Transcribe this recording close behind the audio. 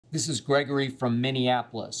This is Gregory from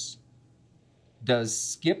Minneapolis. Does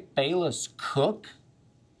Skip Bayless cook?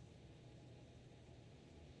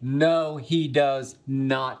 No, he does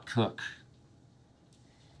not cook.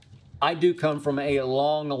 I do come from a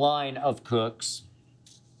long line of cooks,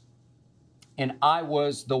 and I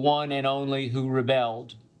was the one and only who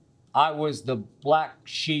rebelled. I was the black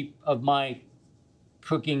sheep of my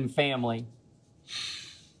cooking family.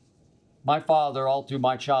 My father, all through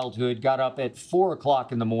my childhood, got up at 4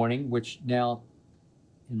 o'clock in the morning, which now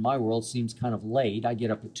in my world seems kind of late. I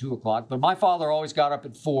get up at 2 o'clock, but my father always got up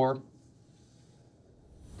at 4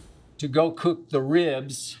 to go cook the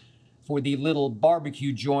ribs for the little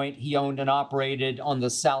barbecue joint he owned and operated on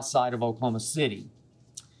the south side of Oklahoma City.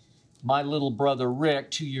 My little brother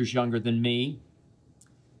Rick, 2 years younger than me,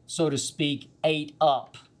 so to speak, ate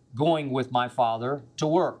up going with my father to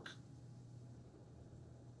work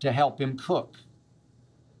to help him cook.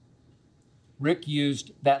 Rick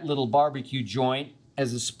used that little barbecue joint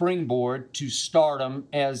as a springboard to stardom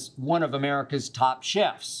as one of America's top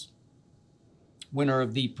chefs, winner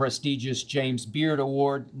of the prestigious James Beard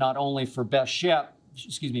Award, not only for best chef,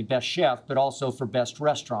 but also for best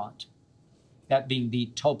restaurant. That being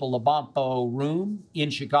the Topolobampo Room in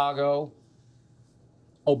Chicago,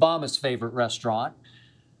 Obama's favorite restaurant.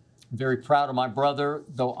 I'm very proud of my brother,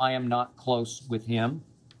 though I am not close with him.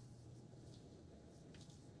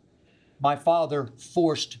 My father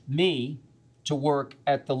forced me to work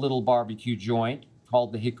at the little barbecue joint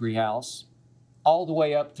called the Hickory House all the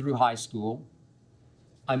way up through high school.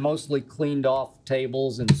 I mostly cleaned off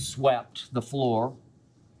tables and swept the floor,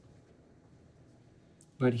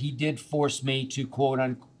 but he did force me to quote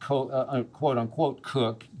unquote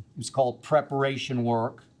cook. It was called preparation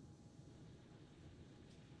work.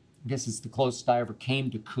 I guess it's the closest I ever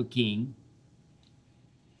came to cooking.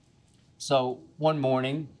 So one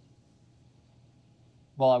morning,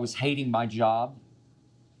 while I was hating my job,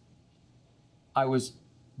 I was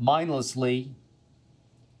mindlessly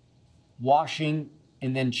washing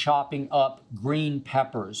and then chopping up green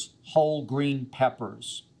peppers, whole green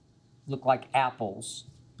peppers. Looked like apples,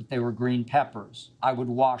 but they were green peppers. I would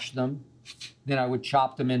wash them, then I would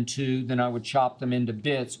chop them in two, then I would chop them into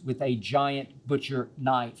bits with a giant butcher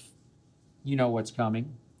knife. You know what's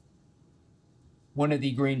coming. One of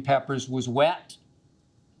the green peppers was wet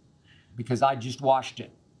because I just washed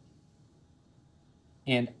it.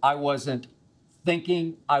 And I wasn't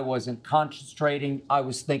thinking, I wasn't concentrating, I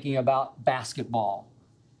was thinking about basketball.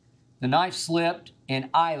 The knife slipped and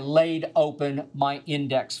I laid open my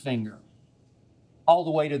index finger all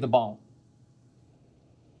the way to the bone.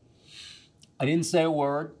 I didn't say a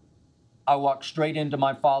word. I walked straight into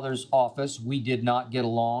my father's office. We did not get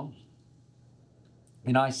along.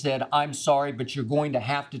 And I said, "I'm sorry, but you're going to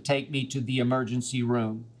have to take me to the emergency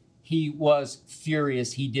room." He was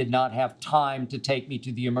furious. He did not have time to take me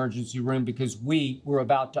to the emergency room because we were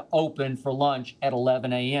about to open for lunch at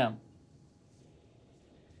 11 a.m.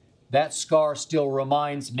 That scar still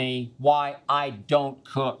reminds me why I don't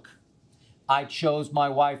cook. I chose my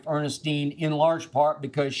wife, Ernestine, in large part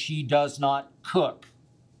because she does not cook.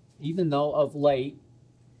 Even though of late,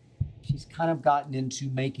 she's kind of gotten into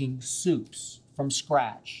making soups from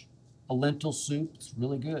scratch. A lentil soup, it's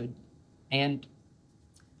really good. And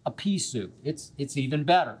a pea soup, it's even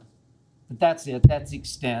better. But that's it, that's the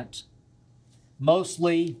extent.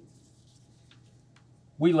 Mostly,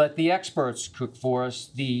 we let the experts cook for us,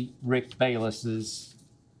 the Rick Baylesses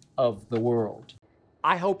of the world.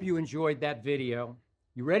 I hope you enjoyed that video.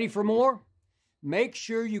 You ready for more? Make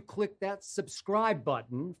sure you click that subscribe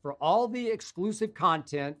button for all the exclusive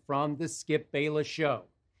content from the Skip Bayless Show.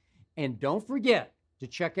 And don't forget to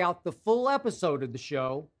check out the full episode of the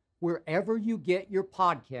show wherever you get your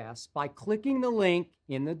podcasts by clicking the link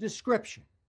in the description.